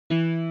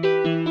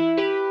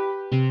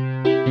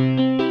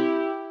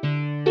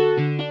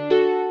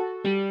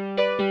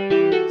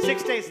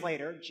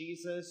later,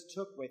 Jesus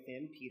took with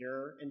him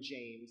Peter and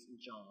James and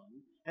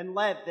John and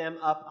led them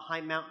up a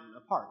high mountain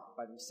apart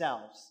by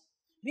themselves.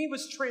 And he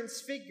was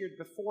transfigured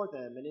before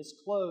them, and his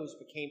clothes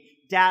became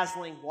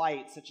dazzling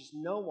white, such as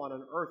no one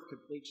on earth could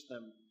bleach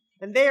them.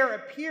 And there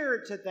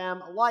appeared to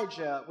them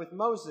Elijah with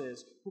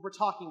Moses, who were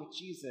talking with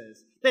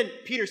Jesus. Then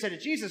Peter said to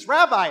Jesus,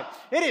 "Rabbi,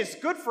 it is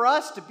good for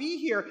us to be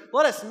here.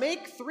 Let us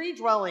make 3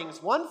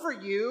 dwellings, one for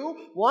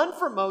you, one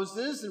for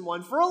Moses, and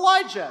one for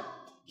Elijah."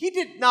 He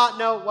did not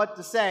know what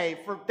to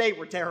say, for they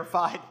were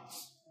terrified.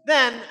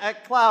 Then a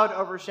cloud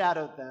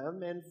overshadowed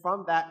them, and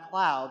from that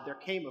cloud there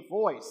came a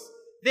voice.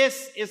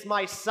 "This is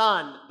my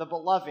son, the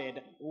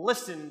beloved.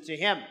 Listen to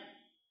him."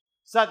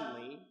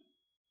 Suddenly,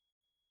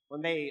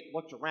 when they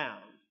looked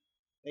around,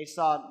 they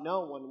saw no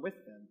one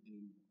with them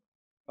anymore,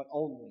 but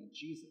only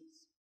Jesus.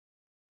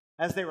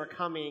 As they were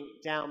coming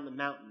down the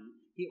mountain,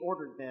 he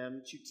ordered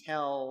them to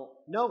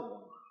tell no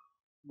one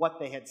what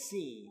they had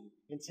seen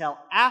until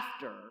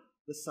after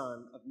the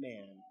Son of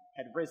Man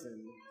had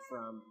risen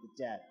from the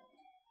dead.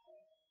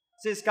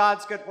 This is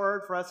God's good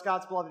word for us,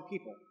 God's beloved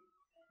people.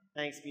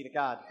 Thanks be to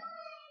God.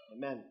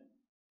 Amen.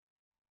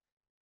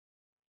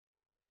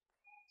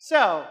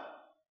 So,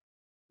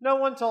 no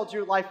one told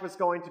you life was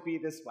going to be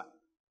this way.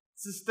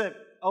 This is the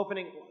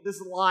opening, this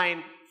is a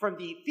line from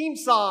the theme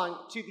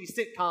song to the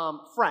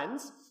sitcom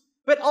Friends,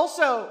 but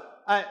also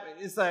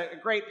is a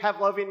great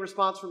Pavlovian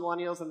response from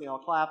millennials, and they all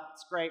clap.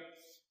 It's great.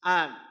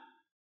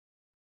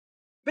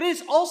 But it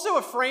is also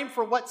a frame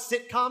for what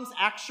sitcoms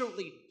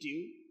actually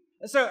do.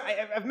 So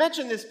I've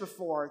mentioned this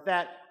before,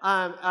 that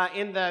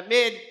in the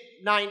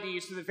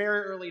mid-90s to the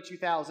very early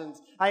 2000s,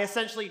 I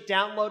essentially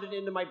downloaded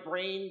into my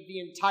brain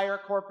the entire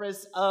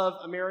corpus of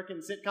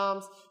American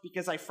sitcoms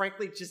because I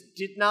frankly just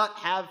did not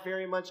have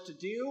very much to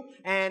do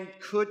and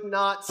could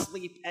not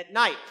sleep at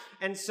night.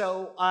 And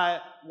so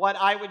what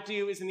I would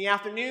do is in the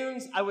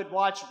afternoons, I would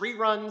watch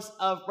reruns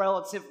of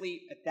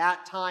relatively, at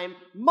that time,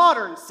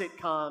 modern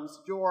sitcoms,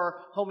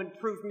 your Home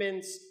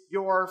Improvements,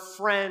 your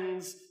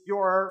Friends,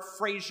 your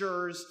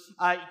Frasers,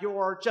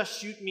 your Just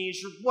Shoot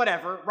Me's, your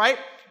whatever, right?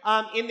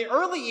 In the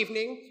early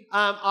evening,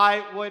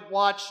 I would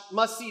watch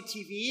must-see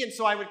TV, and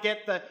so I would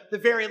get the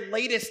very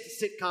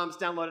latest sitcoms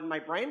downloaded in my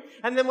brain.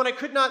 And then when I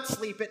could not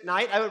sleep at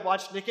night, I would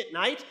watch Nick at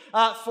Night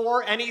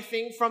for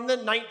anything from the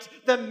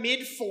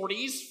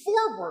mid-40s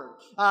forward,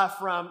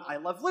 from I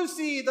Love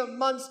Lucy, The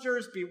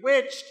Munsters,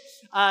 Bewitched,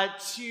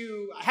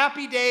 to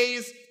Happy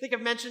Days. I think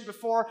I've mentioned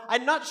before,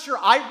 I'm not sure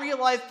I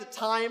realized at the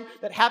time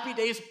that Happy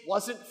Days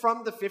wasn't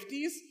from the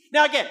 50s.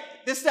 Now again,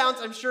 this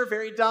sounds, I'm sure,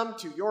 very dumb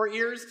to your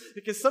ears,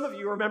 because some of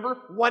you remember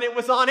when it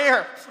was on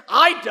air.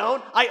 I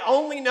don't. I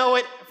only know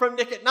it from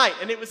Nick at Night,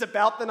 and it was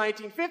about the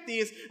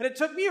 1950s, and it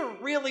took me a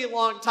really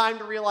long time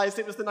to realize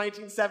it was the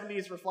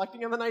 1970s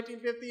reflecting on the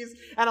 1950s,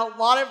 and a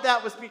lot of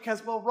that was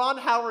because, well, Ron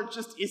Howard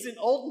just isn't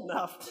old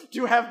enough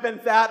to have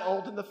been that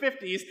old in the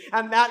 50s,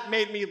 and that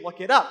made me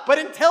look it up. But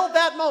until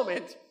that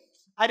moment,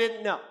 I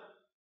didn't know.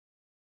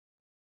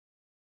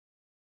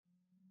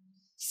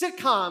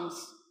 Sitcoms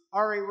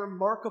are a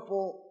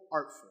remarkable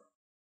art form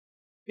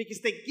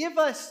because they give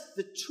us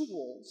the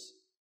tools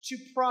to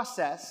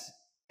process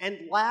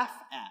and laugh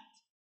at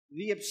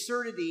the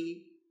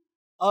absurdity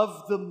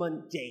of the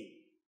mundane,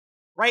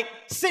 right?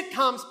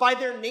 Sitcoms, by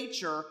their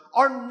nature,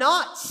 are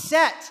not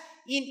set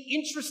in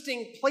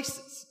interesting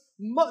places.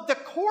 The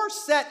core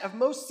set of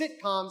most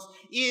sitcoms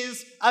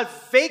is a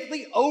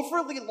vaguely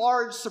overly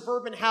large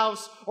suburban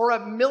house or a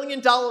 $1 million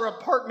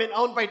apartment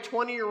owned by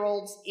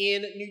 20-year-olds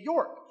in New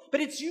York. But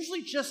it's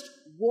usually just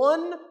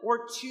 1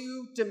 or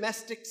 2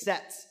 domestic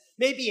sets,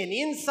 maybe an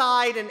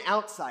inside and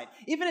outside.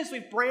 Even as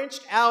we've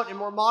branched out in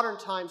more modern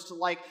times to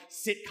like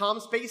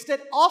sitcoms based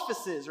at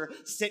offices, or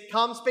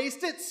sitcoms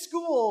based at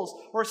schools,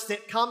 or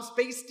sitcoms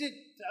based at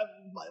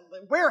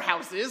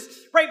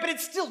warehouses, right? But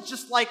it's still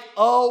just like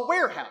a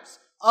warehouse,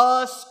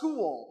 a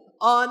school,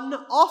 an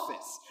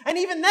office. And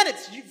even then,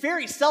 it's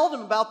very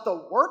seldom about the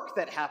work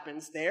that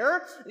happens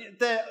there.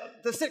 The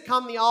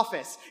sitcom The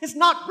Office is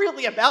not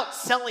really about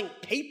selling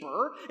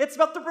paper. It's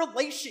about the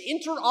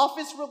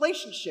inter-office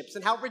relationships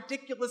and how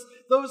ridiculous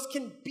those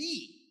can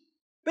be.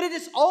 But it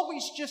is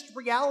always just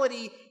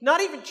reality,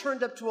 not even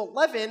turned up to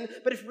 11,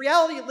 but if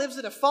reality lives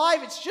at a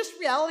 5, it's just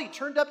reality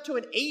turned up to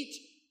an 8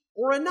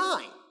 or a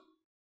 9.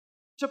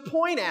 To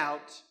point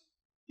out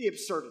the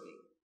absurdity.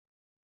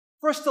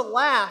 For us to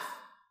laugh,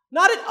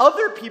 not at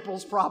other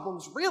people's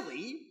problems,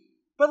 really,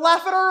 but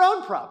laugh at our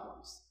own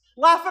problems.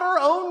 Laugh at our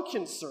own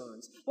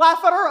concerns.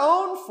 Laugh at our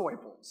own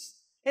foibles.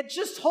 It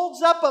just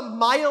holds up a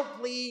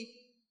mildly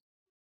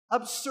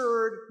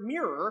absurd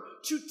mirror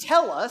to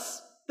tell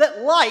us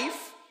that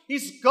life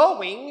is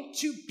going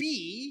to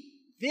be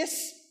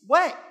this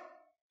way.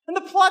 And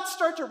the plots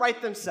start to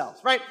write themselves,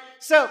 right?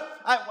 So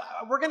I'm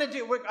gonna pitch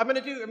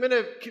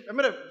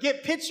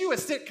you a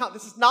sitcom.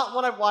 This is not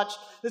one I've watched.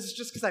 This is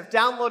just because I've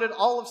downloaded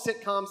all of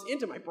sitcoms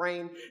into my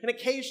brain and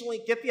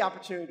occasionally get the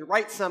opportunity to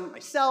write some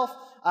myself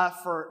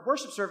for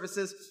worship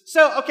services.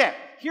 So okay,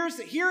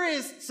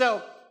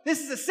 this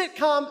is a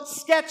sitcom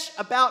sketch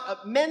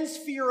about men's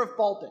fear of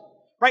balding,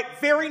 right?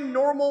 Very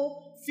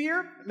normal,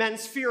 fear,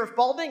 men's fear of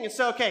balding. And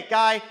so, okay,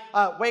 guy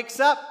wakes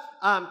up,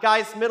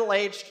 guy's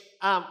middle-aged,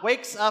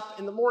 wakes up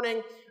in the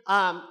morning,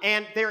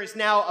 and there is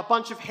now a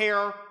bunch of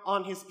hair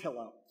on his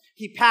pillow.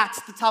 He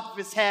pats the top of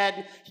his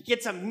head. He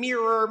gets a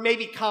mirror,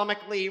 maybe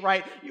comically,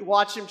 right? You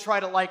watch him try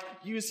to,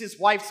 use his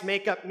wife's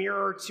makeup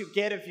mirror to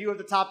get a view of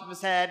the top of his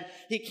head.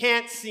 He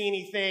can't see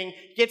anything.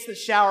 Gets in the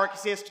shower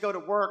because he has to go to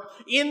work.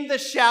 In the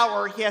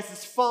shower, he has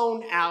his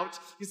phone out,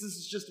 because this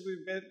is just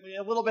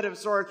a little bit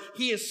absurd.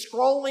 He is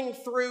scrolling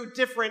through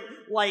different,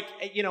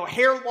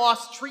 hair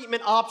loss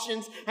treatment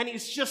options, and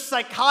he's just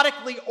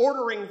psychotically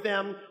ordering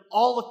them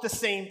all at the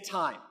same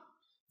time.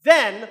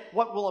 Then,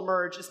 what will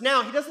emerge is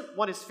now he doesn't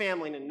want his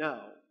family to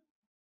know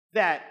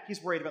that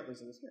he's worried about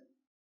losing his hair.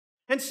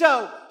 And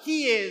so,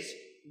 he is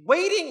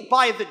waiting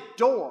by the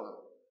door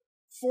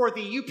for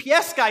the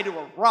UPS guy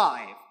to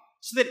arrive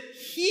so that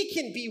he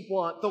can be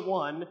the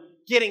one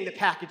getting the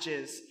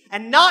packages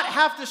and not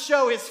have to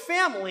show his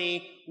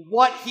family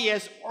what he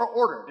has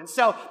ordered. And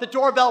so the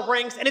doorbell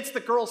rings, and it's the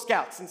Girl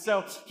Scouts. And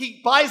so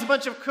he buys a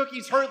bunch of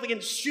cookies hurriedly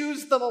and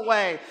shoos them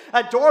away.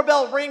 A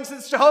doorbell rings, and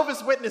it's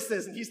Jehovah's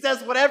Witnesses, and he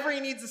says whatever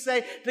he needs to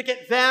say to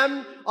get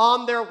them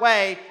on their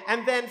way.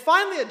 And then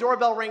finally a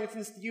doorbell rings,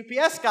 and it's the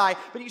UPS guy,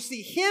 but you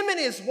see him and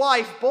his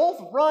wife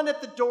both run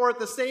at the door at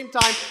the same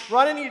time,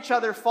 run into each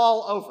other,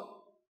 fall over.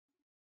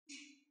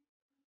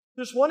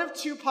 There's one of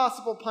two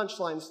possible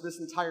punchlines to this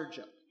entire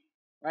joke,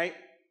 right?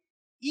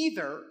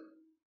 Either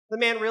the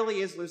man really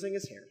is losing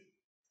his hair,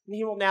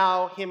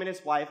 and him and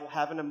his wife will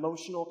have an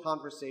emotional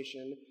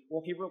conversation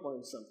where he will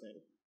learn something.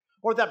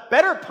 Or the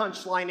better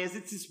punchline is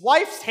it's his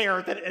wife's hair,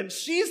 and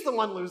she's the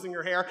one losing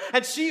her hair,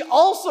 and she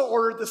also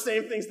ordered the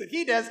same things that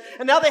he does,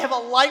 and now they have a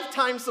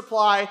lifetime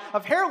supply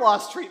of hair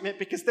loss treatment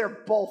because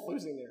they're both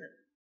losing their hair.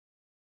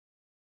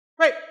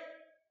 Right?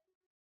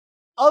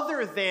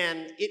 Other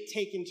than it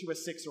taken to a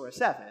 6 or a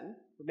 7,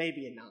 or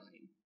maybe a 9,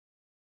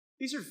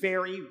 these are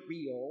very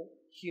real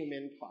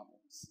human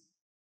problems.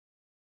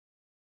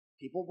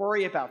 People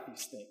worry about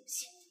these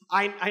things.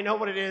 I know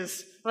what it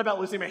is, not about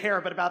losing my hair,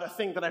 but about a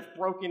thing that I've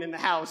broken in the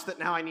house that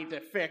now I need to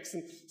fix,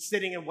 and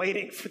sitting and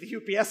waiting for the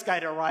UPS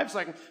guy to arrive so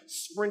I can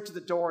sprint to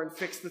the door and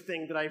fix the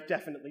thing that I've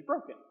definitely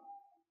broken.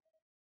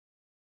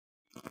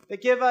 They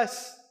give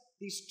us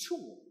these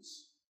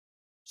tools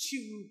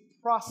to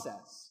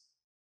process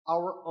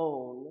our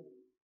own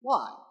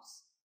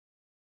lives.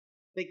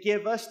 They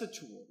give us the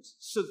tools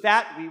so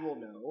that we will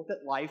know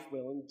that life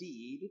will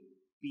indeed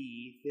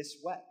be this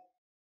way.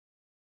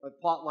 A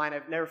plot line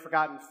I've never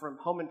forgotten from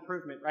Home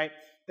Improvement, right?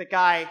 The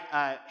guy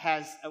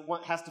has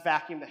to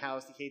vacuum the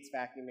house. He hates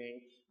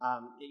vacuuming.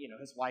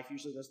 His wife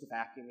usually does the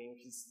vacuuming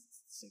because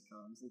it's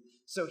sitcoms. And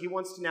so he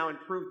wants to now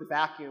improve the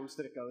vacuum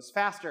so that it goes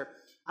faster.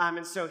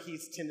 And so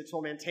he's the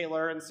toolman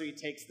Taylor, and so he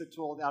takes the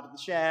tool out of the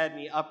shed and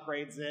he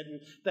upgrades it.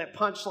 And the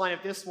punchline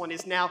of this one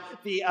is now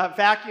the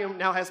vacuum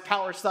now has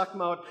power suck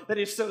mode that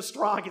is so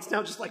strong it's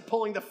now just like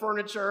pulling the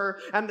furniture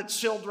and the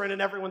children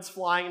and everyone's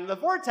flying into the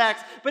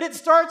vortex. But it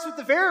starts with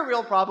the very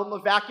real problem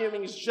of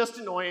vacuuming is just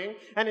annoying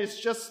and is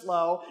just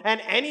slow,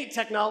 and any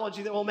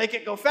technology that will make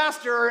it go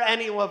faster,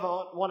 any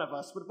one of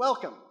us would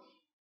welcome.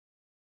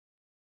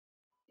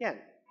 Again,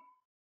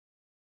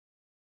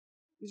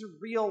 these are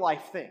real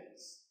life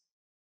things.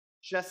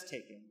 Just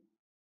taken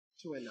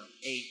to a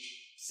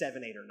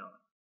 7, 8, or 9.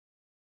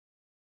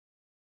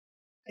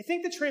 I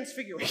think the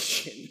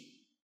Transfiguration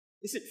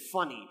isn't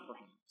funny,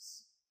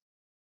 perhaps.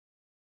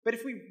 But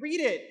if we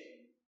read it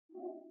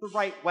the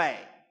right way,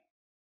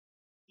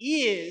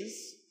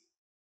 is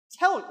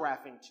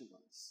telegraphing to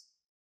us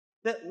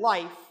that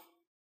life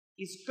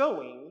is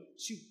going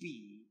to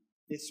be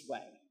this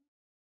way.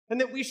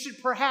 And that we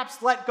should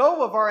perhaps let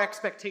go of our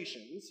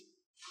expectations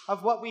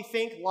of what we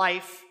think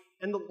life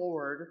and the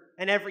Lord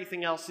and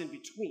everything else in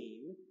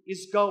between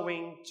is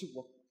going to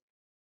look like.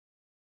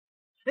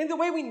 I think the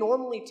way we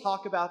normally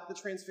talk about the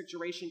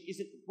Transfiguration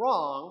isn't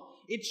wrong,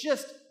 it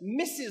just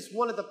misses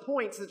one of the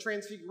points the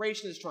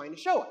Transfiguration is trying to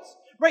show us.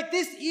 Right?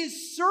 This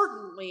is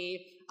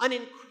certainly an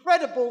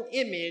incredible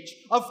image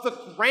of the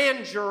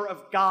grandeur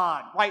of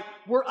God, right?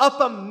 We're up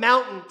a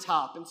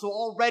mountaintop, and so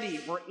already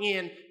we're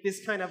in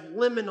this kind of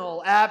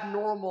liminal,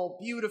 abnormal,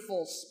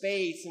 beautiful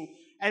space,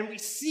 and we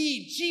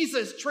see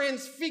Jesus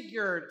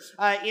transfigured.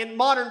 In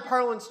modern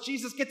parlance,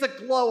 Jesus gets a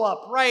glow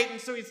up, right? And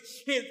so he's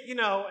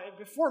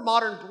before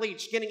modern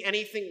bleach, getting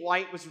anything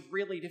white was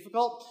really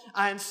difficult.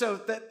 And so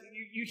that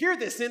you hear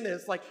this in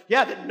this,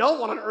 that no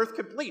one on earth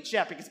could bleach.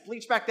 Yeah, because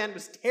bleach back then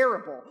was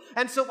terrible.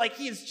 And so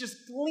he is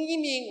just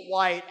gleaming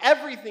white.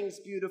 Everything's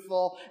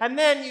beautiful. And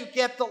then you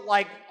get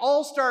the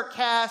all-star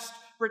cast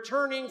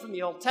returning from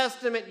the Old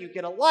Testament. You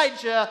get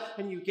Elijah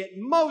and you get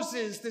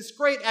Moses, this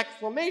great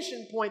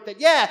exclamation point that,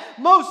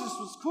 Moses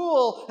was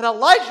cool and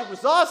Elijah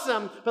was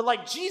awesome,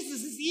 but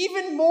Jesus is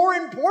even more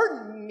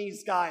important than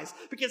these guys,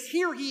 because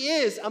here he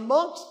is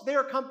amongst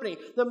their company,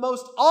 the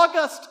most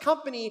august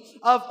company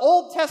of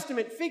Old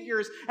Testament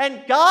figures,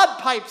 and God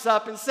pipes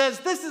up and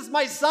says, "This is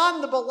my son,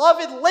 the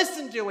beloved,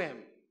 listen to him."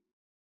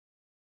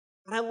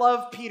 And I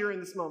love Peter in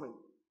this moment.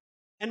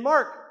 And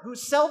Mark, who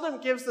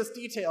seldom gives us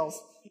details,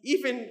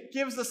 even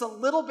gives us a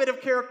little bit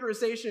of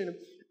characterization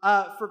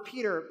for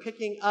Peter,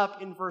 picking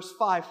up in verse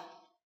 5.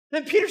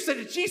 Then Peter said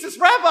to Jesus,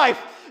 "Rabbi,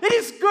 it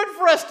is good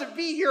for us to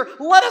be here.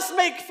 Let us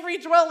make 3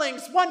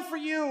 dwellings, one for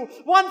you,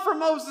 one for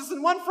Moses,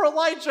 and one for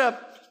Elijah."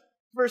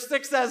 Verse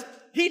 6 says,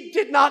 he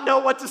did not know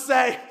what to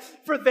say,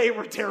 for they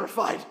were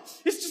terrified.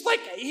 It's just like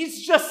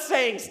he's just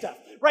saying stuff,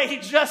 right?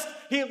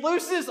 He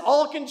loses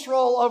all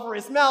control over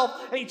his mouth,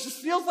 and he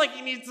just feels like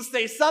he needs to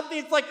say something.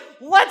 It's like,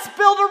 let's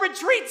build a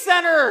retreat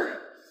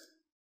center.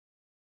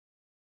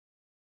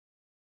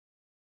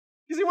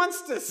 Because he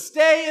wants to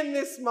stay in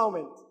this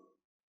moment.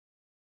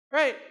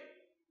 Right?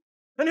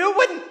 And who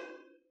wouldn't?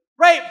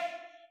 Right?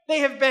 They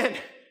have been,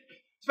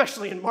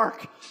 especially in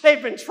Mark,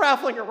 they've been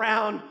traveling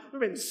around,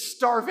 they've been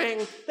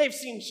starving, they've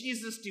seen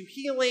Jesus do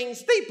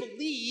healings, they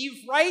believe,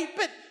 right?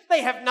 But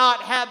they have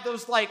not had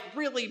those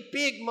really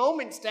big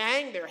moments to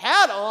hang their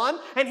hat on.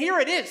 And here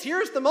it is.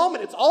 Here's the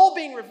moment. It's all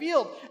being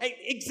revealed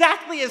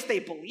exactly as they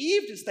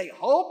believed, as they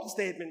hoped, as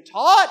they had been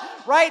taught,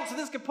 right? So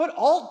this could put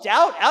all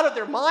doubt out of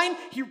their mind.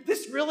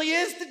 This really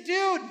is the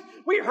dude.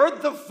 We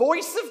heard the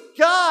voice of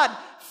God.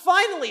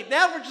 Finally,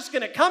 now we're just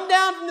going to come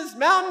down from this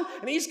mountain,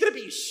 and he's going to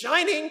be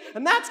shining,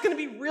 and that's going to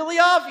be really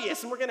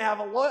obvious, and we're going to have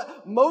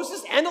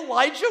Moses and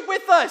Elijah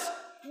with us.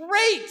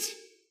 Great!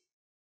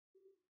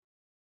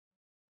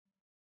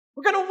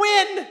 We're going to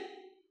win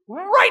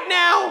right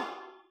now.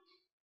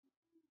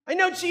 I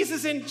know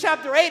Jesus in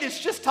chapter 8 has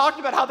just talked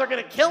about how they're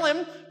going to kill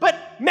him, but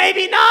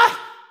maybe not.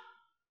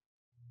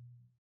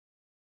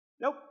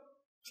 Nope.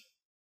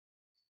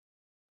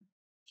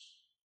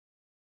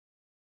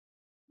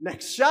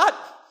 Next shot.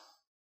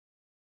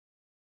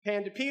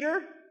 Pan to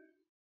Peter.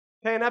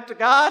 Pan up to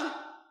God.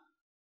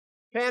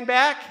 Pan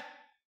back.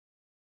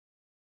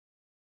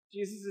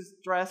 Jesus is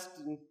dressed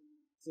in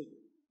a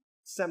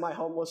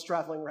semi-homeless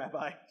traveling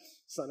rabbi,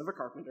 son of a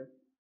carpenter.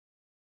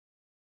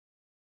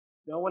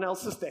 No one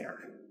else is there.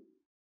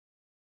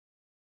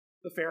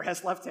 The fair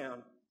has left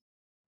town.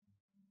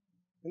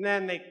 And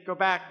then they go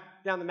back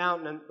down the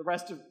mountain, and the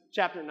rest of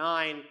chapter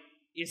 9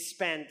 is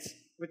spent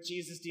with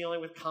Jesus dealing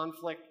with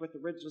conflict with the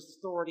religious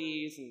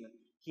authorities and the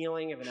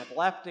healing of an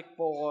epileptic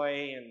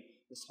boy and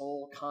this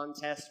whole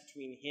contest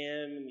between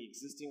him and the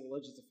existing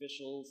religious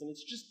officials. And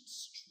it's just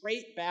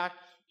straight back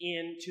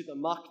into the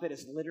muck that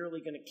is literally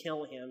going to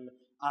kill him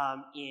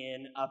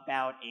in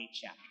about 8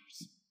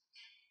 chapters.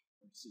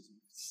 Excuse me,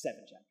 7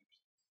 chapters.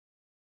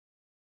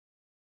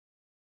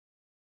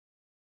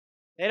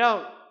 They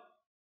don't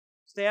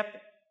stay up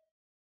there.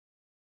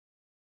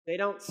 They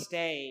don't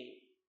stay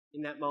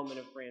in that moment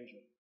of grandeur.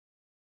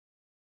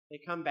 They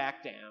come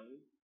back down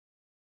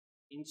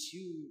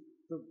into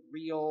the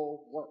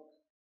real work.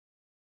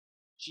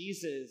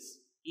 Jesus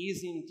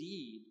is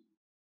indeed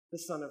the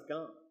Son of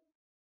God.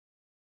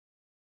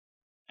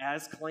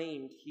 As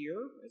claimed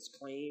here, as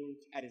claimed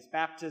at his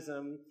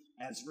baptism,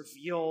 as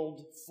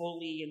revealed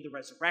fully in the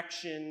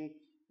resurrection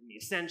and the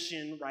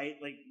ascension, right?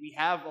 We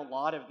have a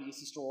lot of these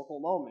historical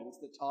moments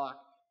that talk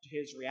to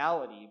his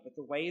reality, but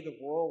the way the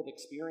world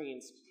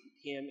experienced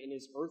him in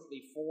his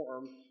earthly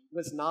form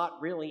was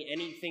not really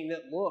anything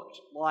that looked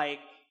like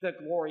the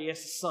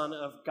glorious Son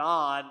of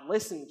God.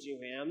 Listened to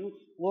him,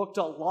 looked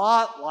a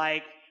lot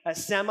like a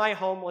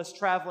semi-homeless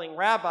traveling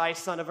rabbi,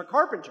 son of a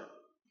carpenter,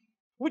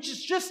 which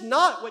is just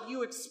not what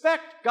you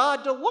expect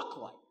God to look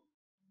like.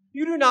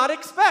 You do not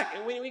expect,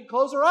 and when we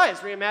close our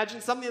eyes, we imagine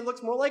something that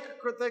looks more like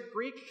the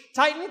Greek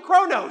Titan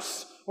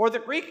Kronos or the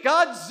Greek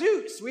god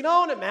Zeus. We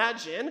don't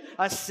imagine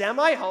a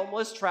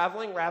semi-homeless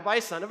traveling rabbi,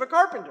 son of a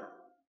carpenter.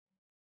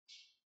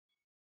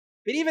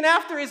 But even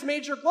after his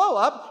major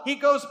glow-up, he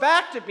goes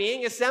back to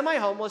being a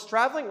semi-homeless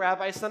traveling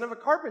rabbi, son of a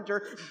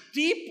carpenter,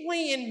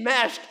 deeply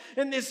enmeshed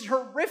in this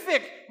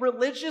horrific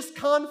religious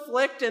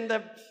conflict and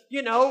the,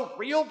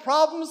 real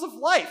problems of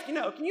life.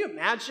 Can you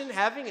imagine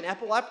having an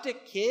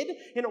epileptic kid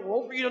in a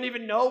world where you don't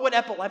even know what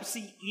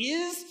epilepsy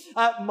is,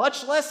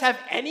 much less have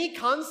any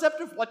concept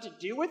of what to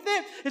do with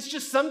it? It's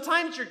just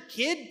sometimes your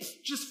kid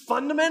just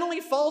fundamentally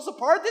falls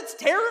apart. That's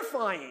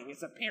terrifying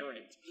as a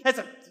parent, as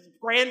a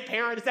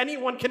grandparent, as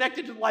anyone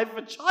connected to the life of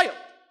a child.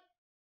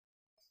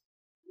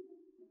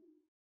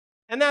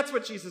 And that's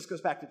what Jesus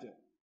goes back to do.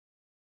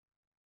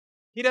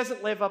 He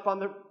doesn't live up on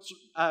the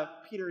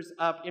Peter's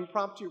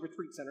impromptu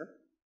retreat center,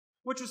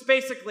 which was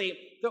basically,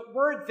 the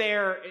word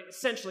there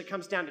essentially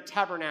comes down to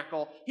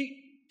tabernacle.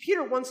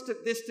 Peter wants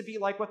this to be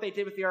like what they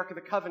did with the Ark of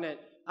the Covenant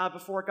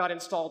before it got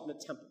installed in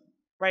the temple,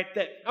 right?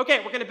 We're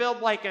going to build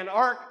an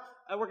ark.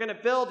 We're going to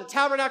build a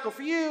tabernacle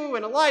for you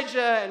and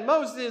Elijah and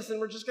Moses, and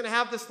we're just going to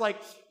have this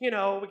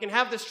we can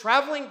have this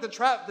traveling,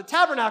 the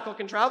tabernacle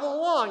can travel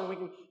along, and we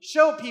can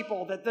show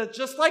people that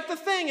just like the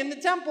thing in the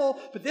temple,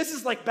 but this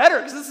is better,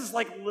 because this is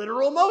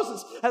literal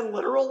Moses and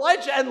literal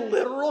Elijah and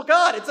literal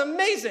God. It's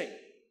amazing.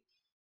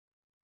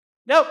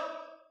 Nope.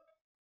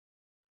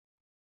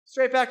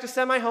 Straight back to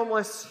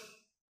semi-homeless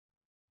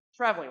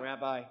traveling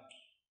rabbi,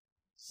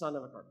 son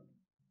of a carpenter,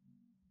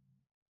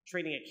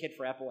 treating a kid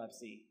for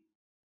epilepsy,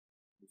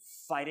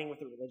 fighting with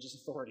the religious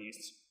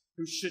authorities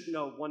who should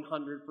know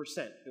 100%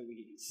 who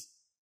he is.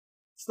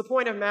 It's the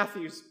point of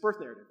Matthew's birth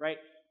narrative, right?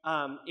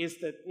 Is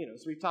that,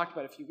 as we've talked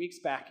about a few weeks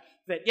back,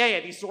 that,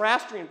 these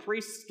Zoroastrian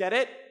priests get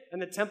it,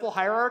 and the temple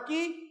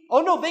hierarchy,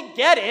 oh no, they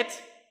get it,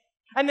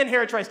 and then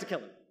Herod tries to kill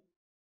him.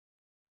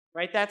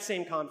 Right? That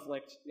same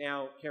conflict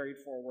now carried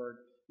forward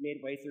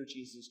midway through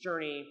Jesus'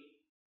 journey.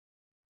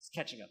 It's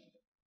catching up with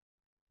it.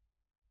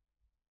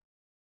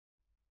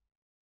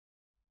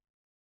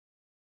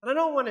 And I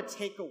don't want to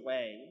at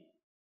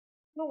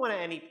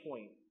any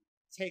point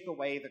take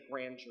away the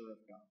grandeur of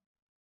God.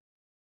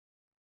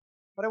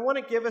 But I want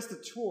to give us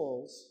the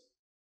tools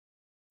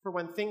for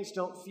when things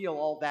don't feel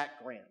all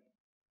that grand.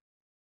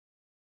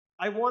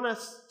 I want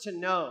us to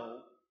know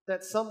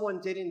that someone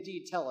did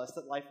indeed tell us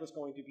that life was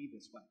going to be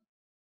this way.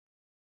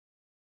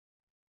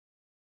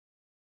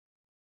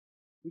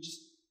 We just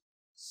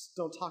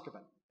don't talk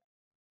about it.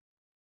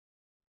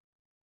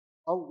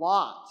 A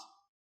lot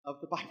of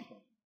the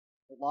Bible,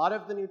 a lot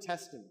of the New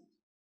Testament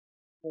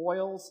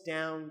boils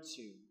down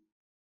to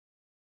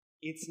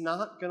it's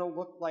not going to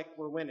look like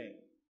we're winning,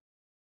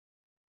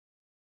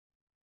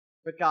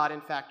 but God, in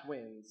fact,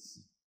 wins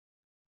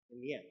in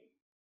the end.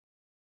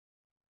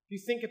 If you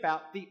think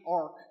about the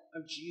arc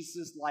of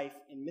Jesus' life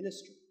and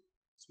ministry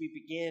as we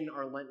begin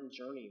our Lenten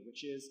journey,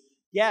 which is,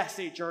 yes,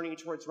 a journey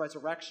towards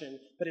resurrection,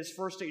 but is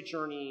first a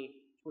journey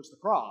towards the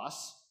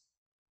cross.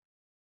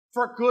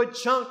 For a good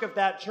chunk of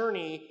that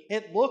journey,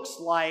 it looks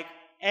like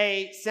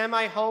a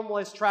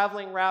semi-homeless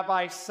traveling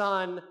rabbi,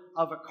 son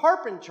of a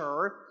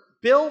carpenter,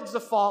 builds a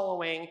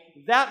following,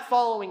 that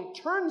following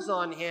turns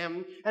on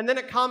him, and then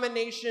a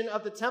combination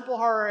of the temple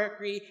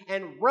hierarchy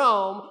and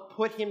Rome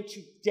put him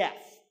to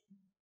death.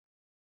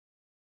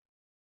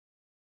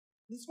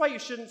 This is why you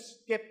shouldn't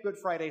skip Good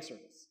Friday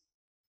service.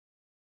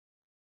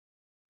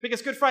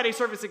 Because Good Friday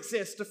service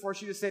exists to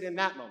force you to sit in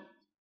that moment,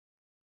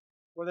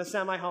 where the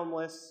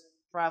semi-homeless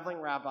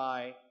traveling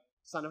rabbi,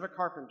 son of a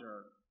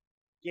carpenter,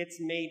 gets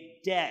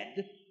made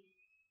dead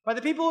by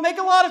the people who make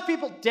a lot of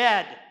people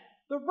dead,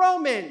 the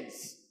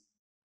Romans.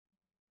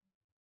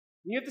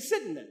 And you have to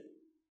sit in them.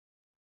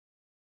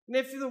 And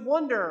if you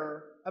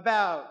wonder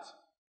about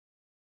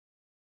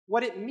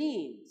what it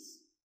means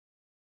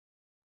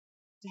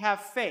to have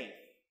faith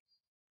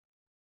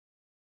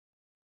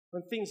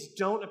when things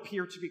don't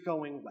appear to be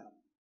going well,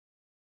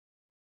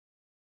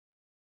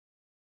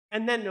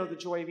 and then know the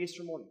joy of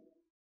Easter morning,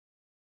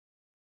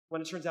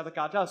 when it turns out that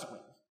God does win,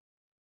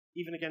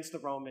 even against the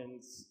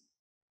Romans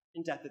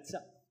and death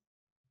itself.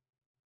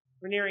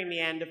 We're nearing the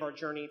end of our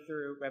journey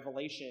through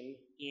Revelation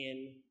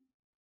in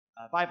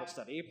Bible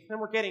study, and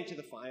we're getting to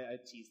the fun. I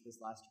teased this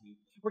last week.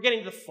 We're getting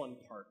to the fun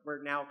part,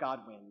 where now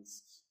God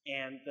wins,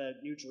 and the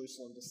New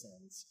Jerusalem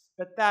descends.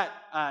 But that,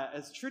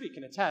 as Trudy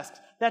can attest,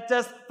 that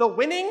does the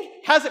winning,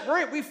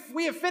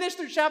 we have finished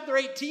through chapter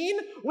 18.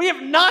 We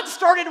have not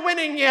started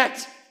winning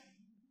yet.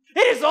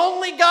 It has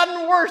only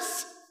gotten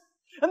worse.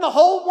 And the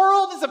whole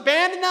world has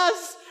abandoned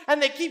us,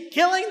 and they keep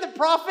killing the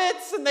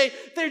prophets, and they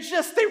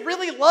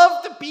really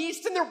love the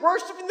beast, and they're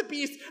worshiping the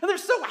beast, and they're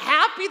so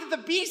happy that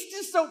the beast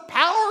is so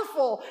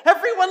powerful.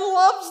 Everyone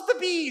loves the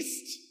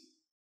beast.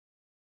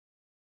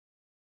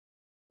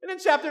 And in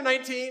chapter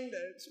 19,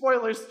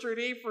 spoilers,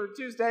 Trudy, for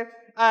Tuesday,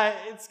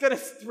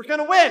 we're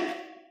gonna win.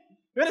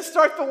 We're gonna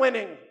start the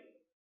winning.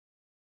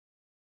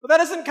 But that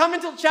doesn't come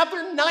until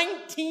chapter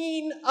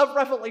 19 of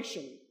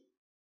Revelation.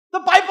 The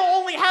Bible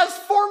only has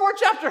 4 more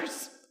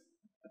chapters.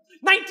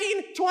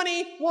 19,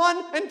 20,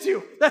 1, and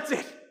 2. That's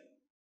it.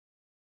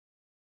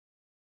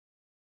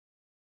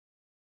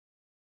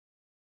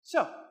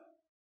 So,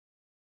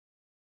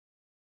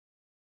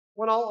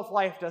 when all of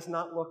life does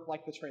not look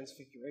like the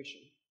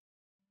Transfiguration,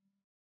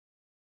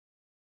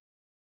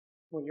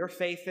 when your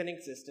faith in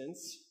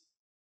existence,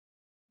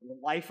 and the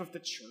life of the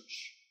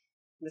church,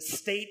 and the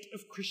state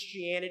of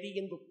Christianity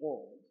in the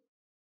world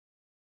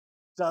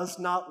does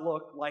not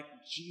look like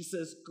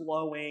Jesus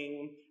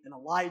glowing, and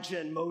Elijah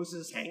and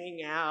Moses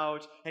hanging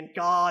out, and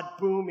God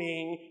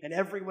booming, and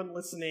everyone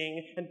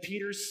listening, and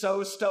Peter's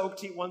so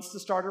stoked he wants to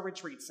start a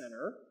retreat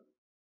center.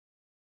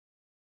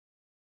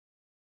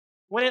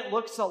 When it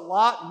looks a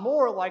lot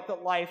more like the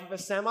life of a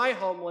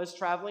semi-homeless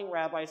traveling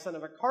rabbi, son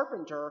of a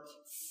carpenter,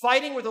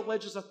 fighting with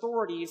religious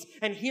authorities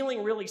and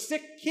healing really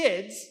sick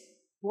kids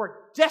who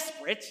are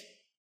desperate.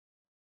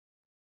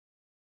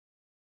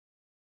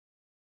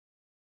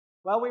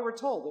 Well, we were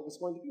told it was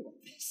going to be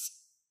like this.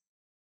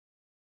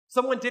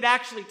 Someone did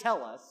actually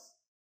tell us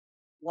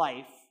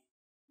life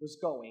was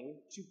going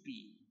to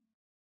be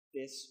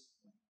this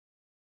way.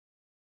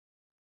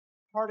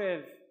 Part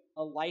of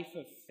a life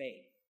of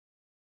faith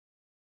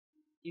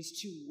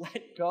is to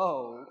let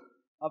go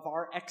of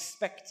our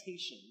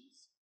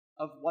expectations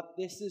of what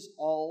this is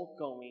all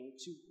going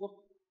to look like.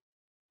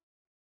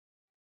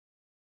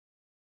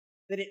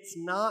 That it's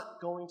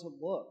not going to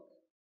look,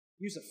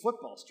 use a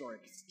football story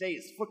because today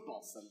is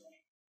football Sunday,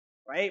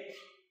 right?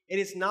 It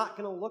is not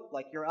going to look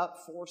like you're up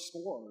 4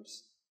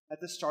 scores at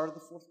the start of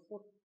the 4th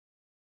quarter.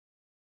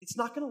 It's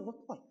not going to look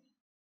like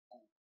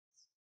that.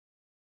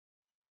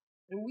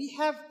 And we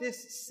have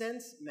this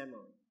sense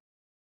memory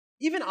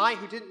Even I,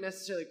 who didn't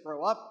necessarily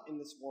grow up in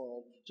this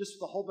world, just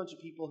with a whole bunch of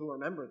people who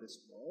remember this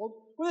world,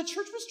 where the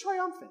church was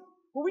triumphant,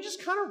 where we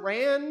just kind of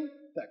ran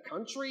the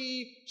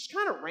country, just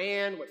kind of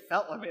ran what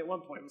felt like, at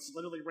one point, was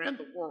literally ran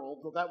the world,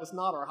 though that was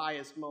not our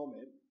highest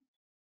moment.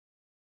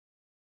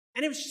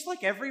 And it was just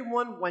like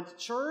everyone went to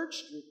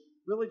church and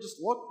really just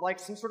looked like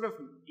some sort of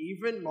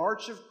even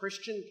march of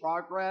Christian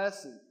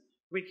progress, and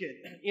we could,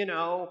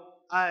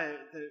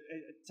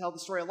 tell the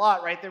story a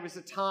lot, right? There was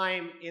a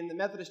time in the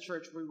Methodist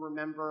Church we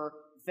remember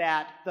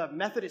that the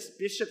Methodist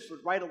bishops would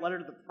write a letter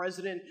to the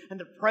president, and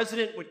the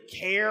president would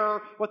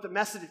care what the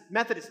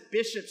Methodist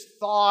bishops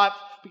thought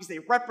because they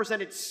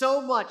represented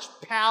so much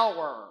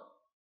power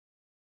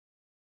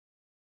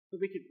that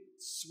we could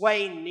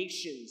sway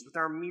nations with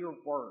our mere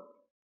word.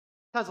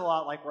 Sounds a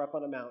lot like we're up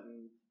on a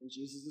mountain, and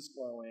Jesus is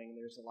glowing,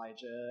 there's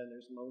Elijah, and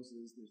there's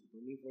Moses, there's the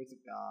booming voice of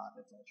God.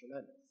 It's all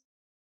tremendous.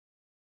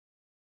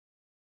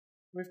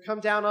 We've come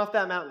down off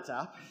that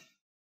mountaintop.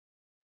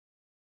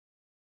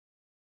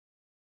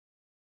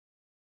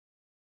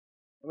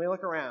 And we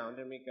look around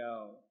and we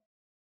go,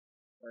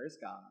 where is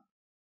God?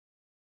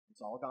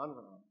 It's all gone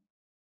wrong.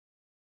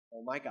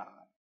 Oh my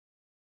God.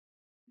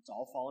 It's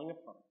all falling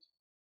apart.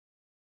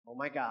 Oh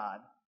my God.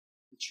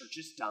 The church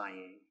is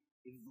dying.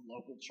 Either the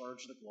local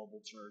church, the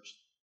global church,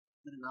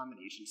 the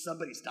denomination.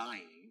 Somebody's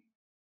dying.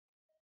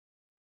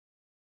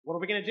 What are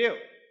we going to do?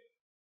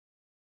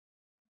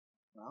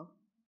 Well,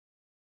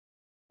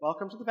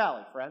 welcome to the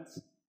valley,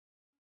 friends.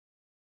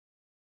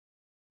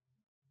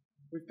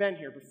 We've been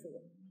here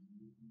before.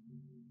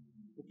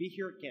 We'll be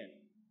here again.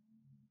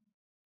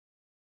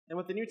 And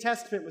what the New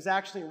Testament was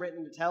actually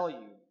written to tell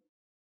you,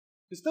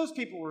 because those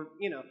people were,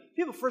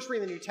 people first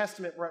reading the New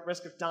Testament were at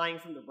risk of dying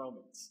from the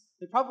Romans.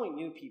 They probably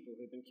knew people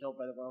who had been killed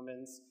by the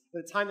Romans. By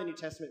the time the New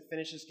Testament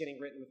finishes getting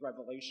written with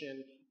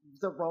Revelation,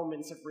 the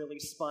Romans have really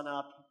spun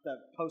up. The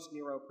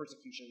post-Nero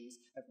persecutions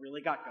have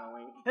really got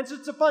going. And so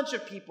it's a bunch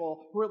of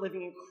people who are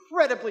living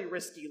incredibly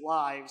risky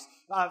lives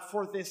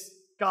for this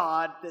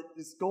God that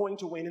is going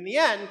to win in the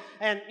end.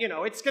 And,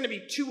 it's going to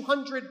be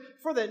 200,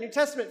 before the New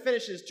Testament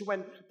finishes, to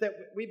when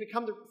we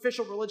become the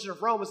official religion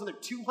of Rome, is another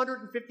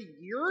 250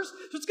 years.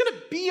 So it's going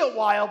to be a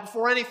while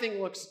before anything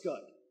looks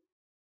good.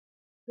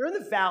 They're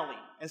in the valley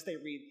as they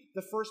read.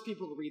 The first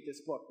people to read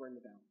this book were in the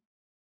valley.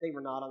 They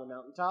were not on the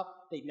mountaintop.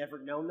 They'd never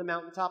known the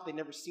mountaintop. They'd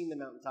never seen the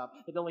mountaintop.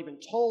 They'd only been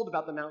told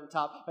about the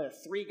mountaintop by the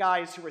 3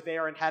 guys who were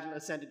there and hadn't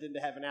ascended into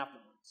heaven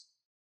afterwards.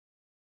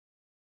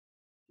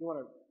 If you want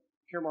to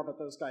hear more about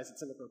those guys,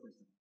 it's inappropriate.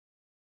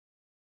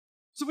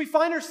 So we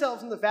find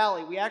ourselves in the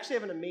valley. We actually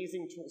have an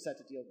amazing tool set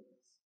to deal with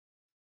this.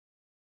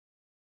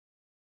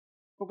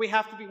 But we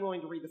have to be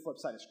willing to read the flip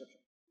side of Scripture.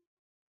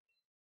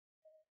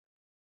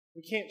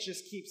 We can't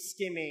just keep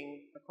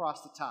skimming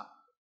across the top.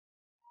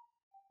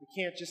 We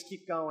can't just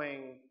keep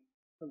going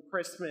from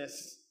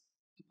Christmas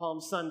to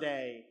Palm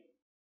Sunday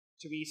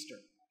to Easter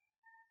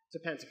to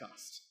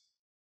Pentecost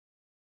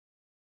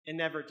and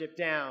never dip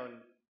down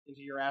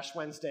into your Ash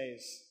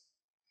Wednesdays,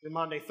 your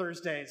Maundy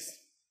Thursdays,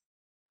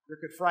 your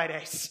Good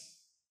Fridays.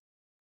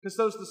 Because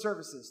those are the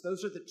services,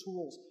 those are the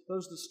tools,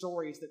 those are the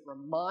stories that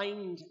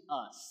remind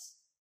us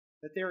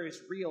that there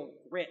is real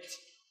grit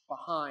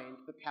behind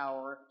the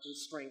power and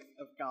strength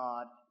of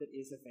God that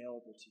is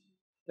available to you.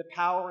 The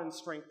power and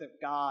strength of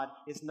God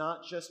is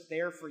not just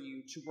there for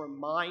you to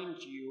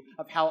remind you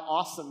of how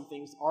awesome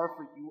things are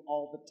for you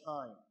all the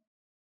time.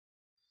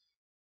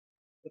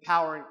 The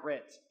power and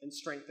grit and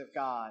strength of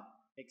God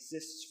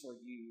exists for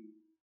you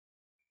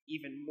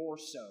even more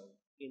so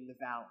in the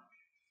valley,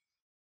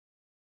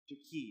 to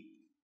keep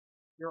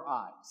your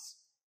eyes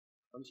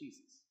on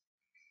Jesus.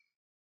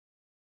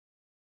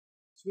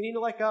 So we need to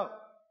let go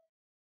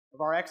of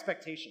our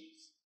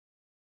expectations,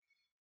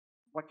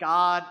 what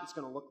God is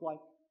going to look like,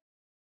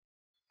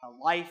 how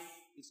life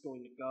is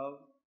going to go,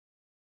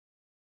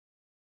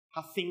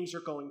 how things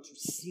are going to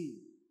seem,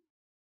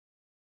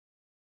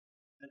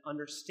 and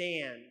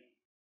understand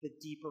the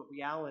deeper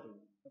reality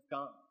of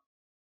God.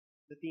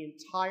 That the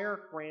entire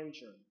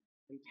grandeur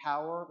and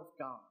power of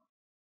God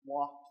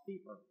walked the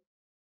earth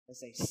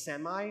as a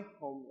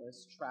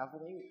semi-homeless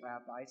traveling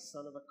rabbi,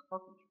 son of a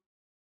carpenter.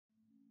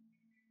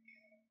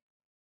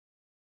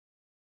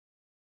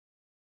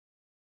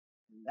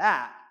 And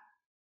that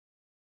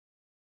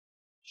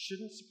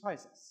shouldn't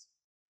surprise us,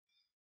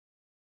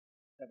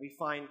 that we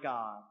find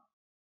God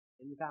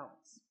in the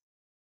valleys,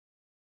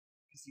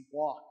 because he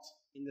walked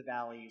in the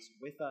valleys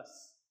with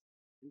us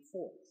and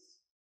for us.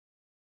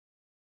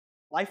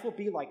 Life will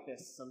be like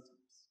this sometimes.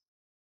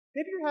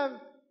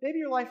 Maybe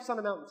your life's on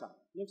a mountaintop.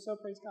 And if so,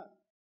 praise God.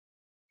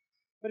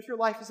 But if your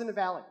life is in a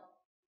valley,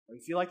 or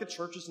you feel like the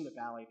church is in the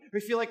valley, or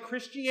you feel like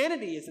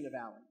Christianity is in a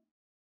valley,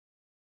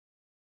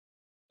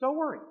 don't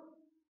worry.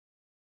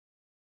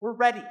 We're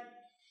ready.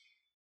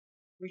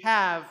 We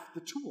have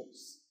the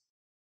tools.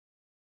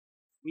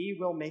 We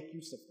will make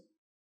use of them.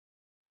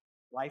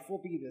 Life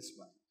will be this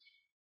way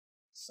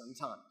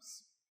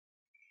sometimes.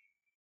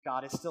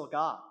 God is still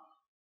God.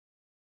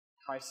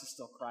 Christ is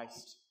still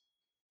Christ.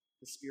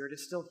 The Spirit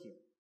is still here.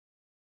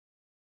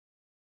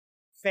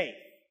 Faith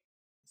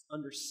is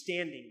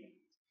understanding it,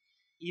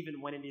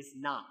 even when it is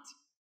not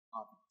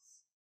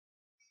obvious.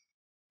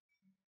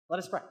 Let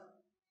us pray.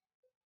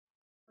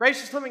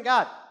 Gracious living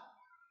God,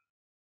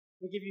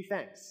 we give you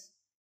thanks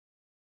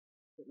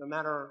that no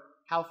matter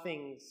how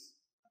things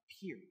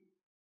appear,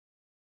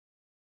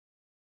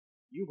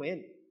 you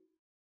win.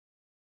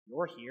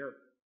 You're here.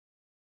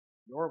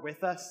 You're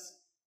with us.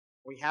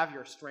 We have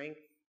your strength,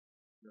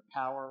 your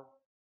power,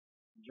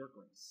 and your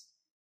grace.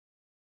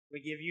 We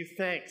give you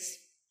thanks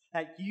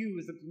that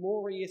you, the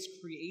glorious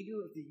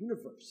creator of the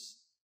universe,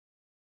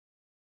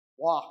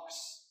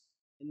 walks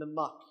in the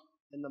muck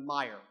and the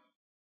mire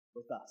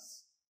with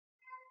us.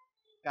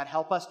 God,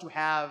 help us to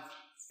have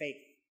faith,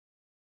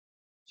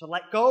 to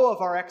let go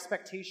of our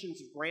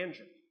expectations of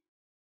grandeur,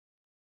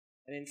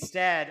 and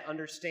instead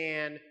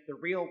understand the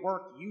real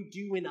work you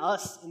do in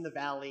us in the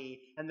valley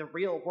and the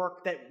real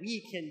work that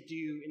we can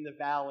do in the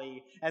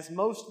valley, as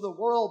most of the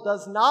world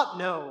does not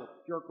know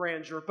your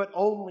grandeur, but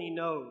only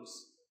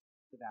knows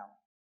the valley.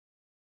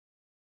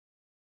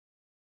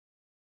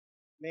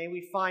 May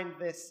we find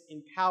this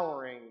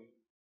empowering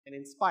and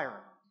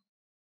inspiring,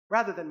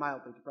 rather than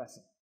mildly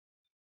depressing.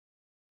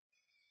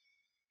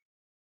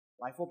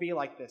 Life will be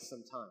like this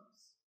sometimes.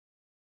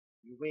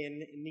 You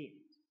win in the end.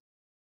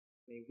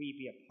 May we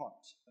be a part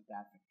of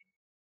that victory.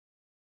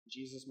 In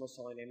Jesus' most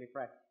holy name we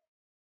pray.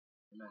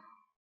 Amen.